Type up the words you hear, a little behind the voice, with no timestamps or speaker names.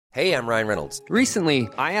Hey, I'm Ryan Reynolds. Recently,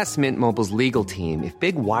 I asked Mint Mobile's legal team if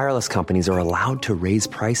big wireless companies are allowed to raise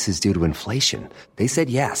prices due to inflation. They said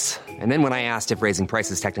yes. And then when I asked if raising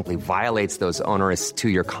prices technically violates those onerous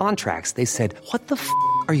two-year contracts, they said, "What the f***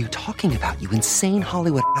 are you talking about, you insane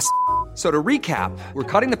Hollywood ass?" So to recap, we're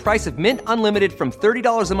cutting the price of Mint Unlimited from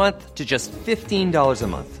 $30 a month to just $15 a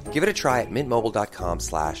month. Give it a try at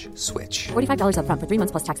mintmobile.com/switch. $45 up front for 3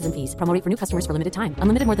 months plus taxes and fees. Promo rate for new customers for limited time.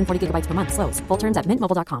 Unlimited more than 40 gigabytes per month. Slows full terms at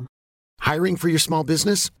mintmobile.com. Hiring for your small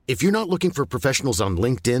business? If you're not looking for professionals on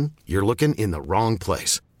LinkedIn, you're looking in the wrong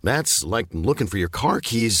place. That's like looking for your car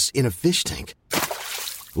keys in a fish tank.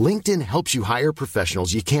 LinkedIn helps you hire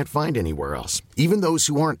professionals you can't find anywhere else, even those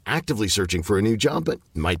who aren't actively searching for a new job but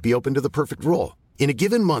might be open to the perfect role. In a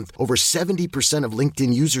given month, over 70% of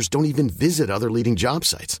LinkedIn users don't even visit other leading job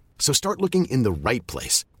sites. So start looking in the right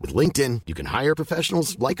place. With LinkedIn, you can hire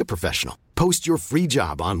professionals like a professional. Post your free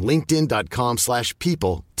job on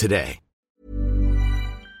linkedin.com/people today.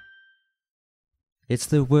 It's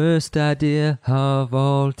the worst idea of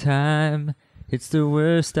all time. It's the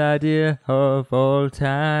worst idea of all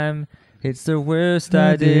time. It's the worst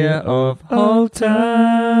idea of all time.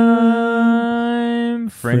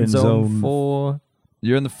 Friendzone 4.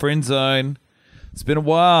 You're in the friend zone. It's been a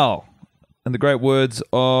while. In the great words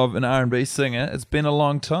of an R&B singer, it's been a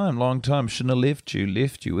long time. Shouldn't have left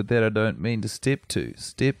you. With that, I don't mean to step two.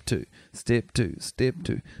 Ticka,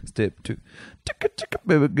 ticka,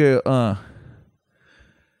 baby girl,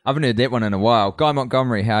 I haven't heard that one in a while. Guy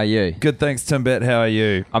Montgomery, how are you? Good, thanks, Tim Bat. How are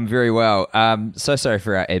you? I'm very well. So sorry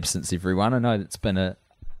for our absence, everyone. I know it's been a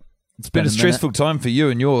stressful time for you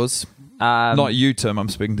and yours. Not you, Tim. I'm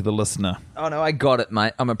speaking to the listener. Oh, no, I got it,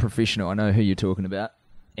 mate. I'm a professional. I know who you're talking about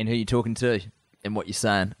and who you're talking to and what you're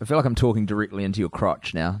saying. I feel like I'm talking directly into your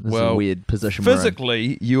crotch now. This is a weird position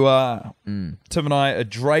physically, you are. Tim and I are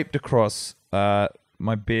draped across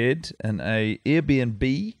my bed in a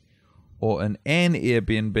Airbnb or an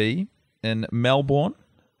Airbnb in Melbourne,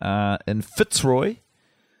 in Fitzroy.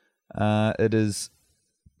 It is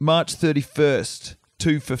March 31st,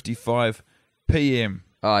 2:55 p.m.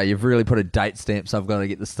 Oh, you've really put a date stamp, so I've got to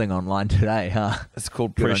get this thing online today, huh? It's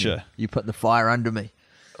called Good pressure. You put the fire under me.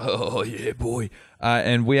 Oh, yeah, boy.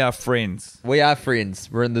 And we are friends. We are friends.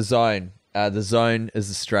 We're in the zone. The zone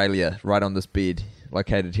is Australia, right on this bed,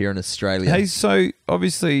 located here in Australia. Hey, so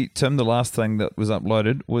obviously, Tim, the last thing that was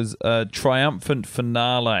uploaded was a triumphant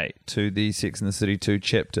finale to the Sex and the City 2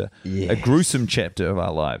 chapter. Yes. A gruesome chapter of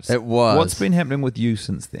our lives. It was. What's been happening with you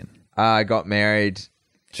since then? I got married,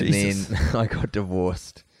 Jesus. and then I got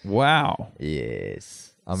divorced. Wow.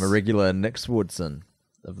 Yes. I'm a regular Nick Swardson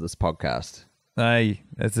of this podcast. Hey,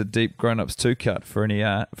 that's a deep grown-ups 2 cut for any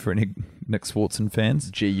Nick Swartzen fans.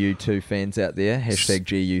 GU2 fans out there. Hashtag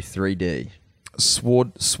GU3D.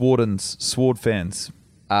 Sward fans. Swordfish.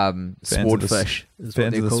 Fans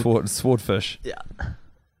of the swordfish. Yeah.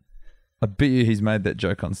 I bet you he's made that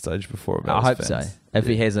joke on stage before about I his hope fans. so. If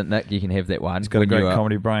he hasn't, Nick, you can have that one. He's got a great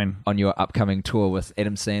comedy brain. On your upcoming tour with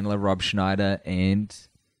Adam Sandler, Rob Schneider, and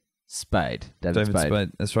Spade. David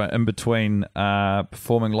Spade. That's right. In between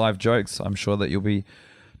performing live jokes, I'm sure that you'll be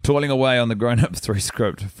toiling away on the Grown Ups 3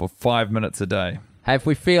 script for 5 minutes a day. Hey, if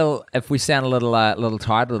we sound a little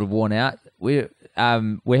tired, a little worn out, we're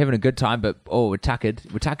having a good time, but we're tuckered.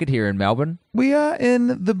 We're tuckered here in Melbourne. We are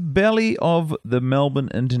in the belly of the Melbourne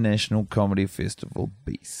International Comedy Festival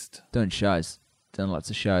beast. Doing shows. Doing lots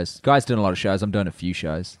of shows. Guys doing a lot of shows. I'm doing a few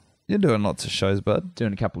shows. You're doing lots of shows, bud.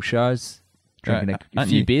 Doing a couple shows. Drinking a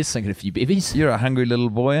few beers, drinking a few bevies. You're a hungry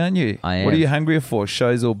little boy, aren't you? I am. What are you hungrier for,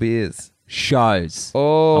 shows or beers? Shows.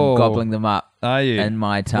 Oh. I'm gobbling them up. Are you? In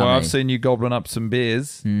my tummy. Well, I've seen you gobbling up some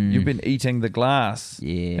beers. You've been eating the glass.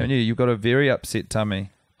 Yeah. Haven't you? You've got a very upset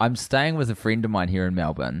tummy. I'm staying with a friend of mine here in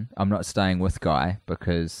Melbourne. I'm not staying with Guy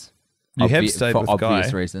because... You have stayed with Guy. For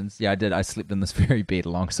obvious reasons. Yeah, I did. I slept in this very bed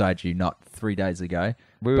alongside you not 3 days ago.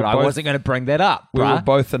 I wasn't going to bring that up, We were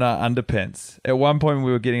both in our underpants. At one point, when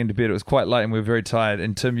we were getting into bed, it was quite late and we were very tired.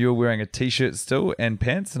 And Tim, you were wearing a T-shirt still and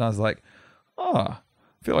pants. And I was like, I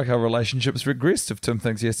feel like our relationship's regressed if Tim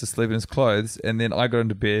thinks he has to sleep in his clothes. And then I got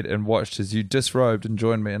into bed and watched as you disrobed and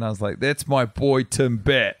joined me. And I was like, that's my boy, Tim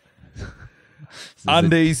Bat.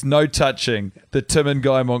 Undies, no touching. The Tim and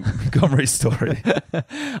Guy Montgomery story.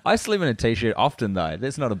 I sleep in a T-shirt often, though.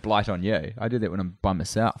 That's not a blight on you. I do that when I'm by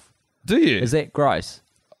myself. Do you? Is that gross?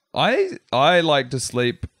 I like to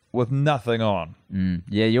sleep with nothing on.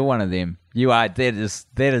 Yeah, you're one of them. You are. That is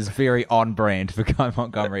very on brand for Guy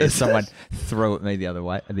Montgomery. As someone threw at me the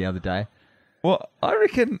other day. Well, I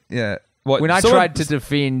reckon, yeah. When I tried to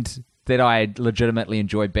defend that I legitimately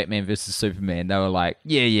enjoyed Batman versus Superman, they were like,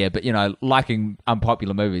 yeah, but liking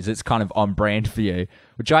unpopular movies, it's kind of on brand for you,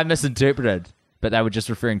 which I misinterpreted. But they were just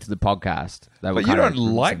referring to the podcast. But you don't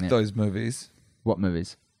like those movies. What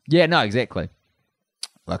movies? Yeah, no, exactly.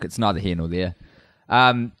 Look, it's neither here nor there.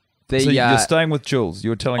 So you're staying with Jules. You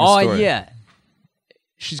were telling a story. Oh, yeah.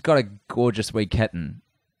 She's got a gorgeous wee kitten.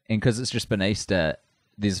 And because it's just been Easter,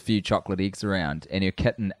 there's a few chocolate eggs around. And her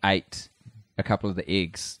kitten ate a couple of the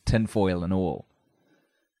eggs, tinfoil and all.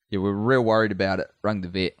 Yeah, we were real worried about it. Rung the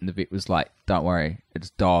vet, and the vet was like, don't worry, it's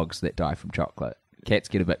dogs that die from chocolate. Cats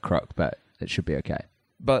get a bit crook, but it should be okay.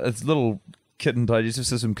 But its little kitten digestive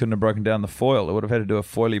system couldn't have broken down the foil. It would have had to do a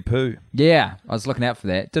foily poo. Yeah, I was looking out for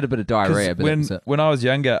that. Did a bit of diarrhea. But when I was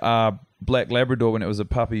younger, Black Labrador, when it was a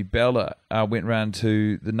puppy, Bella, went round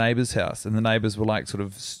to the neighbour's house, and the neighbours were like sort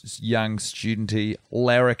of young, studenty,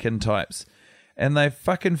 larrikin types, and they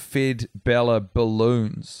fucking fed Bella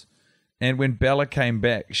balloons. And when Bella came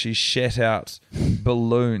back, she shat out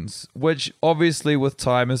balloons, which obviously with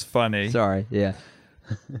time is funny. Sorry, yeah.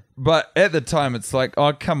 But at the time, it's like,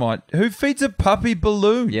 oh, come on. Who feeds a puppy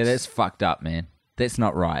balloons? Yeah, that's fucked up, man. That's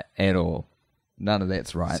not right at all. None of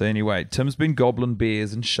that's right. So anyway, Tim's been gobbling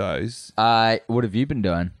beers and shows. What have you been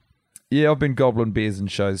doing? Yeah, I've been gobbling beers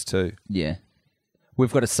and shows too. Yeah.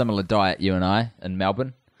 We've got a similar diet, you and I, in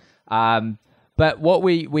Melbourne. But what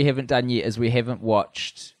we haven't done yet is we haven't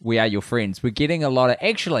watched We Are Your Friends. We're getting a lot of...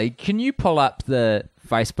 Actually, can you pull up the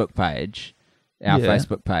Facebook page,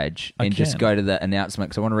 Facebook page, and just go to the announcement?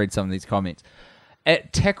 Because I want to read some of these comments.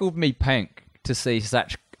 It tickled me pink to see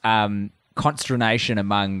such consternation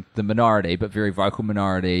among the minority, but very vocal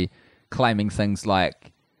minority, claiming things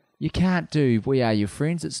like, you can't do We Are Your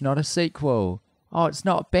Friends, it's not a sequel. Oh, it's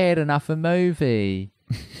not bad enough a movie.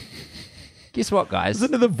 Guess what, guys?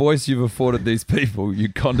 Listen to the voice you've afforded these people,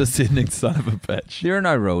 you condescending son of a bitch. There are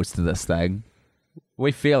no rules to this thing.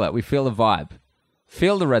 We feel it. We feel the vibe.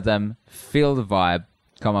 Feel the rhythm. Feel the vibe.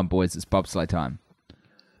 Come on, boys. It's bobsleigh time.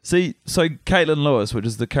 See, so Caitlin Lewis, which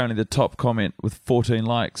is currently the top comment with 14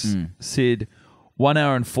 likes, said 1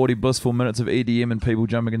 hour and 40 blissful minutes of EDM and people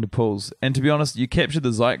jumping into pools. And to be honest, you captured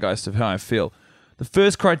the zeitgeist of how I feel. The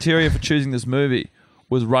first criteria for choosing this movie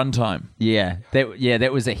was runtime. Yeah,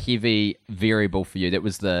 that was a heavy variable for you. That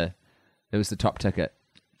was the top ticket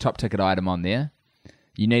item on there.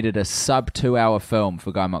 You needed a sub 2 hour film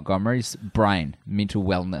for Guy Montgomery's brain, mental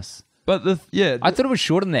wellness. But I thought it was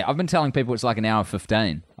shorter than that. I've been telling people it's like an hour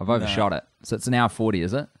 15. I've overshot it, so it's an hour 40,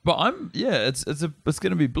 is it? But it's going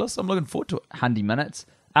to be bliss. I'm looking forward to it. 100 minutes.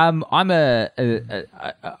 I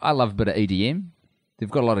love a bit of EDM.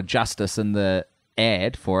 They've got a lot of justice in the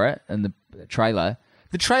ad for it in the trailer.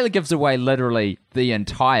 The trailer gives away literally the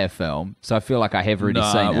entire film, so I feel like I have already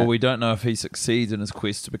seen it. Well, we don't know if he succeeds in his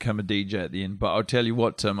quest to become a DJ at the end, but I'll tell you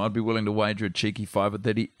what, Tim, I'd be willing to wager a cheeky $5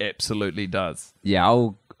 that he absolutely does. Yeah,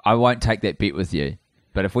 I won't take that bet with you,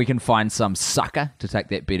 but if we can find some sucker to take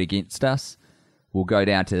that bet against us, we'll go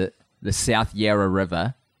down to the South Yarra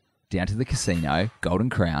River, down to the casino, Golden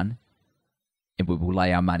Crown, and we will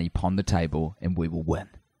lay our money upon the table, and we will win.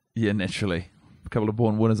 Yeah, naturally. A couple of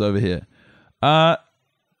born winners over here.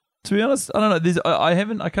 To be honest, I don't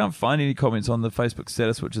know. I can't find any comments on the Facebook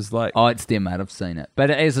status, which is like... Oh, it's them, mate. I've seen it.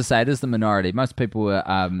 But as I say, it is the minority. Most people were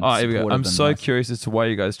here we go. I'm so curious as to why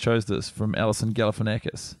you guys chose this from Alison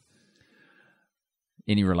Galifianakis.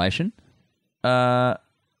 Any relation? I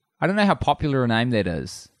don't know how popular a name that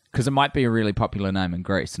is, because it might be a really popular name in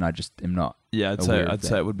Greece, and I just am not. Yeah, I'd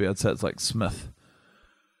say it would be. I'd say it's like Smith.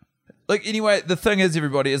 Like, anyway, the thing is,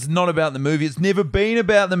 everybody, it's not about the movie. It's never been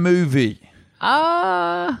about the movie.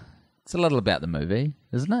 It's a little about the movie,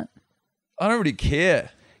 isn't it? I don't really care.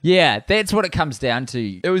 Yeah, that's what it comes down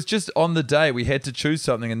to. It was just on the day we had to choose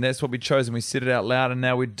something, and that's what we chose, and we said it out loud, and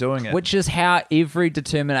now we're doing it. Which is how every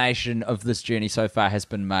determination of this journey so far has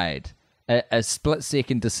been made. A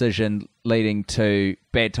split-second decision leading to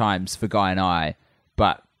bad times for Guy and I,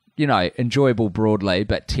 but, enjoyable broadly,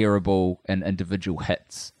 but terrible in individual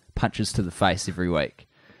hits, punches to the face every week.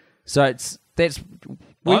 So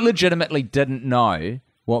we legitimately didn't know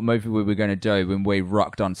what movie we were going to do when we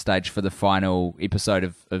rocked on stage for the final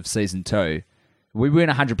episode of season 2. We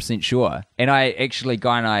weren't 100% sure. And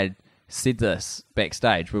Guy and I said this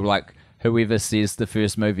backstage. We were like, whoever says the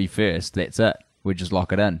first movie first, that's it. We just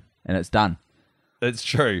lock it in and it's done. It's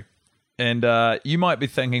true. And you might be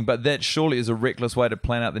thinking, but that surely is a reckless way to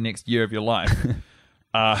plan out the next year of your life.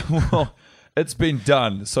 Well, it's been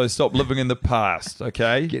done. So stop living in the past,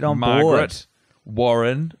 okay? Get on Margaret, board.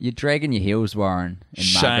 Warren. You're dragging your heels, Warren. And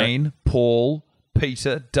Shane, Margaret. Paul,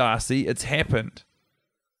 Peter, Darcy. It's happened.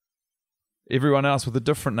 Everyone else with a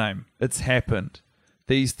different name. It's happened.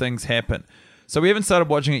 these things happen. So we haven't started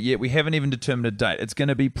watching it yet. We haven't even determined a date. It's going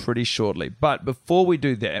to be pretty shortly. But before we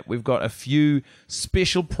do that, we've got a few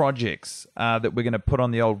special projects that we're going to put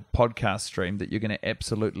on the old podcast stream that you're going to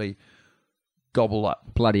absolutely gobble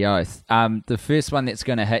up. Bloody oath. The first one that's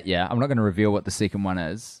going to hit you, I'm not going to reveal what the second one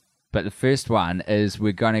is, but the first one is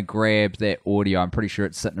we're going to grab that audio. I'm pretty sure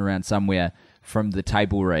it's sitting around somewhere from the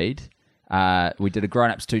table read. We did a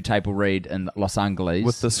Grown Ups 2 table read in Los Angeles.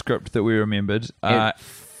 With the script that we remembered.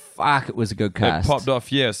 Fuck, it was a good cast. It popped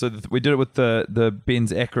off, yeah. So we did it with the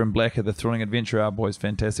Ben's Acker and Blacker, the Thrilling Adventure Our Boys,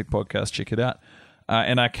 fantastic podcast. Check it out.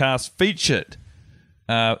 And our cast featured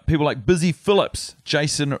people like Busy Phillips,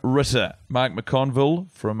 Jason Ritter, Mark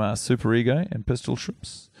McConville from Super Ego and Pistol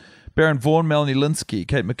Shrimps, Baron Vaughan, Melanie Linsky,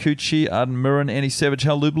 Kate McCucci, Arden Mirren, Annie Savage,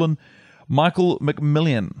 Hal Lublin, Michael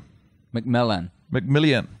McMillian.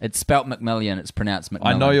 It's spelt McMillian. It's pronounced McMillan.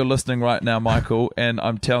 I know you're listening right now, Michael, and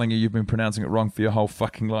I'm telling you, you've been pronouncing it wrong for your whole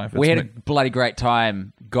fucking life. We had a bloody great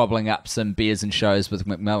time gobbling up some beers and shows with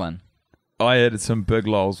McMillan. I had some big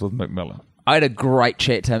lols with McMillan. I had a great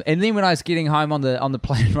chat to him, and then when I was getting home on the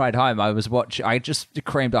plane ride home, I just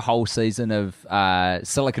crammed a whole season of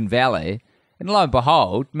Silicon Valley, and lo and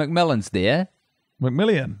behold, McMillan's there.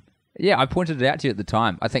 McMillian. Yeah, I pointed it out to you at the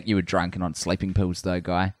time. I think you were drunk and on sleeping pills, though,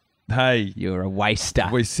 guy. Hey, you're a waster.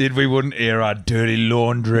 We said we wouldn't air our dirty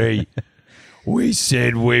laundry. We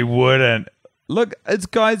said we wouldn't. Look, it's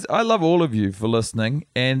guys, I love all of you for listening,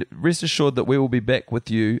 and rest assured that we will be back with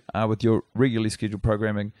you with your regularly scheduled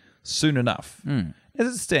programming soon enough. As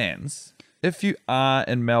it stands, if you are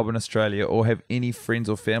in Melbourne, Australia, or have any friends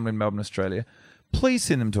or family in Melbourne, Australia, please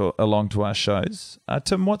send them along to our shows.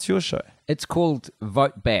 Tim, what's your show? It's called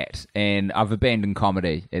Vote Bat, and I've abandoned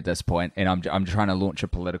comedy at this point, and I'm trying to launch a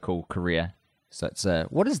political career. So it's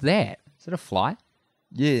what is that? Is it a fly?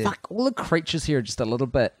 Yeah. Fuck, all the creatures here are just a little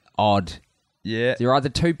bit odd. Yeah. They're either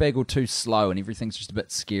too big or too slow, and everything's just a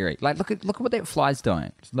bit scary. Like, look at what that fly's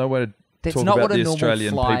doing. There's no way to That's talk not about what a the normal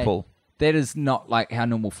Australian fly, people. That is not like how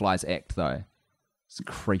normal flies act, though. It's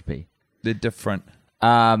creepy. They're different.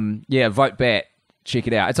 Yeah, Vote Bat. Check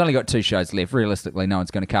it out. It's only got 2 shows left. Realistically, no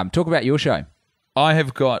one's going to come. Talk about your show. I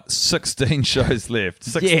have got 16 shows left.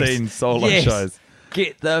 16 solo shows.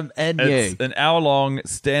 Get them in It's you. an hour-long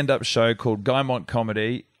stand-up show called Guymont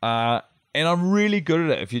Comedy, and I'm really good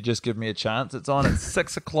at it if you just give me a chance. It's on at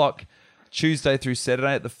 6 o'clock Tuesday through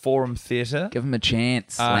Saturday at the Forum Theatre. Give them a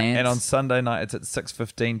chance, Lance. And on Sunday night, it's at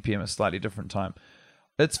 6:15 p.m., a slightly different time.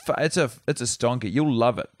 It's a stonker. You'll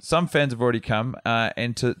love it. Some fans have already come,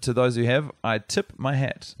 and to those who have, I tip my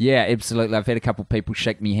hat. Yeah, absolutely. I've had a couple of people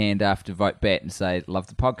shake me hand after Vote Bat and say, love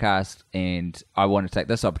the podcast, and I want to take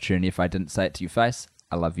this opportunity. If I didn't say it to your face,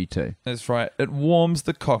 I love you too. That's right. It warms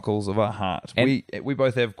the cockles of our heart. And we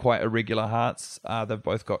both have quite irregular hearts.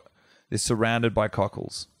 They're surrounded by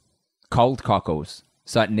cockles. Cold cockles.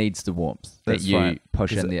 So it needs the warmth That's that you right.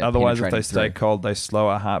 push in there. Otherwise, if they penetrating stay through. cold, they slow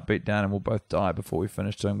our heartbeat down and we'll both die before we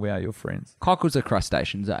finish doing We Are Your Friends. Cockles are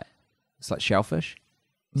crustaceans, eh? It's like shellfish.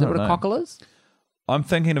 Is that what a cockle is? I'm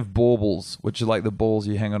thinking of baubles, which are like the balls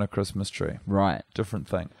you hang on a Christmas tree. Right. Different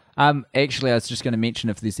thing. Actually, I was just going to mention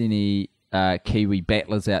if there's any Kiwi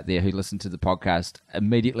battlers out there who listen to the podcast,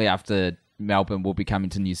 immediately after Melbourne, we'll be coming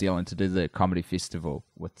to New Zealand to do the comedy festival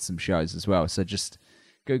with some shows as well. So just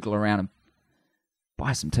Google around and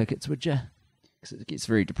buy some tickets, would you? Because it gets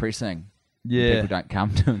very depressing. Yeah. When people don't come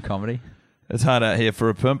doing comedy. It's hard out here for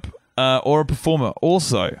a pimp or a performer.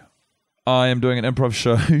 Also, I am doing an improv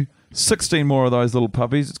show. 16 more of those little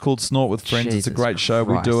puppies. It's called Snort with Friends. Jesus it's a great show.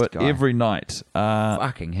 Christ, we do it guy. every night.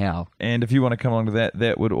 Fucking hell. And if you want to come along to that,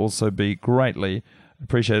 that would also be greatly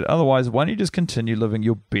appreciated. Otherwise, why don't you just continue living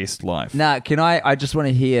your best life? Now, I just want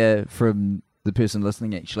to hear from the person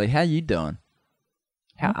listening, actually. How you doing?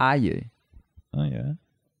 How are you? Oh, yeah.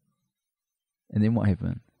 And then what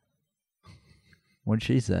happened? What did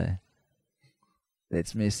she say?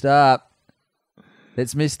 That's messed up.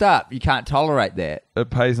 That's messed up. You can't tolerate that. It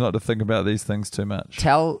pays not to think about these things too much.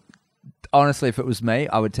 Honestly, if it was me,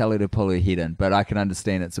 I would tell her to pull her head in, but I can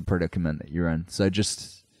understand it's a predicament that you're in. So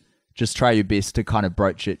just try your best to kind of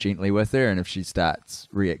broach it gently with her, and if she starts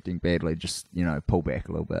reacting badly, just, pull back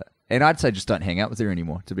a little bit. And I'd say just don't hang out with her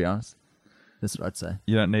anymore, to be honest. That's what I'd say.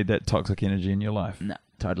 You don't need that toxic energy in your life. No,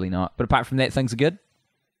 totally not. But apart from that, things are good?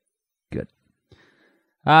 Good.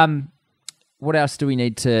 What else do we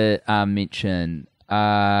need to mention?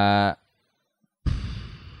 Don't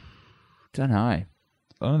know. I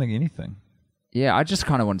don't think anything. Yeah, I just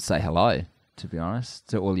kind of want to say hello, to be honest,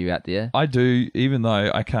 to all you out there. I do, even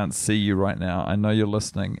though I can't see you right now. I know you're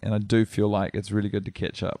listening, and I do feel like it's really good to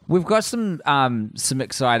catch up. We've got some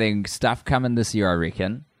exciting stuff coming this year, I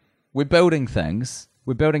reckon. We're building things.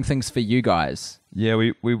 We're building things for you guys. Yeah,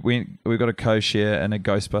 we got a co-share and a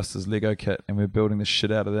Ghostbusters Lego kit, and we're building the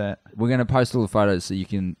shit out of that. We're going to post all the photos so you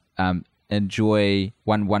can enjoy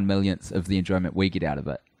 1/1,000,000th of the enjoyment we get out of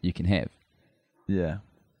it. You can have. Yeah.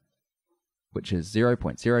 Which is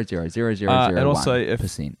 0.0000001%. And also,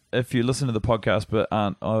 if you listen to the podcast but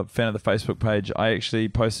aren't a fan of the Facebook page, I actually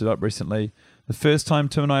posted up recently the first time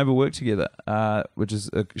Tim and I ever worked together, which is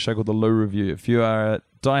a show called The Lou Review. If you are a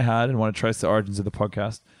diehard and want to trace the origins of the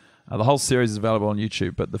podcast, the whole series is available on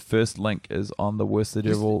YouTube, but the first link is on the Worst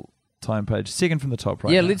Idea of All Time page, second from the top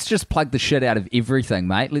right now. Let's just plug the shit out of everything,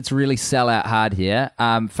 mate. Let's really sell out hard here.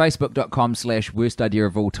 Facebook.com/worst idea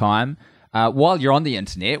of all time. While you're on the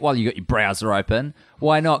internet, while you got your browser open,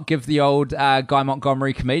 why not give the old Guy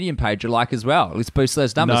Montgomery comedian page a like as well? Let's boost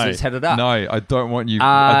those numbers. Let's hit it up. No, I don't want you.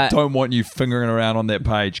 I don't want you fingering around on that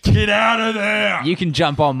page. Get out of there! You can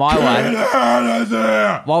jump on my one. Get out of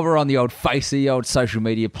there! While we're on the old facey, old social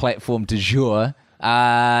media platform du jour,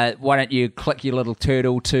 why don't you click your little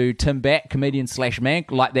turtle to Tim Batt,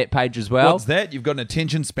 comedian/mank, like that page as well. What's that? You've got an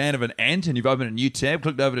attention span of an ant and you've opened a new tab,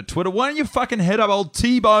 clicked over to Twitter. Why don't you fucking hit up old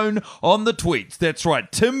T-Bone on the tweets? That's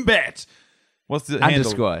right, Tim Batt. What's the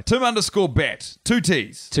Underscore. handle? Tim_Batt. 2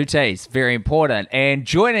 T's. 2 T's. Very important. And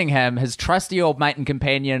joining him, his trusty old mate and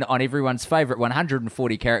companion on everyone's favourite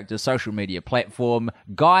 140-character social media platform,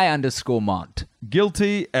 Guy_Mont.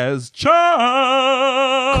 Guilty as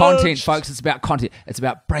charged. Content, folks. It's about content. It's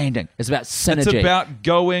about branding. It's about synergy. It's about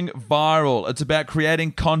going viral. It's about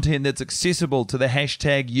creating content that's accessible to the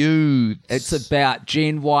hashtag youth. It's about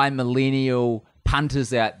Gen Y millennial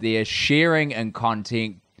punters out there sharing in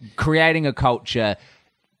content, creating a culture,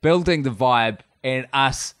 building the vibe, and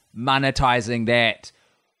us monetizing that.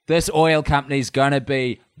 This oil company's going to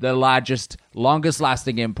be the largest,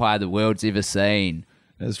 longest-lasting empire the world's ever seen.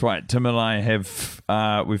 That's right. Tim and I have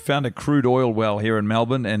we've found a crude oil well here in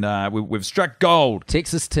Melbourne, and we've struck gold.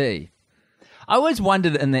 Texas tea. I always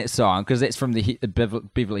wondered in that song, because that's from the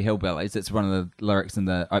Beverly Hillbillies, that's one of the lyrics in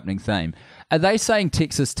the opening theme. Are they saying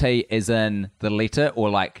Texas tea as in the letter, or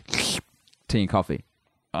like tea and coffee?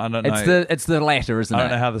 I don't know. It's the latter, isn't it? I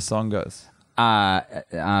don't know how the song goes.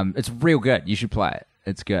 It's real good. You should play it.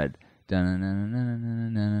 It's good. Let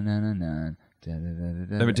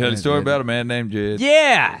me tell you a story about a man named Jed.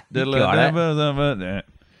 Yeah! You got it.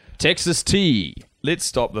 Texas tea. Let's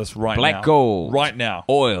stop this right now. Black gold. Right now.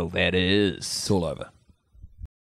 Oil, that is. It's all over.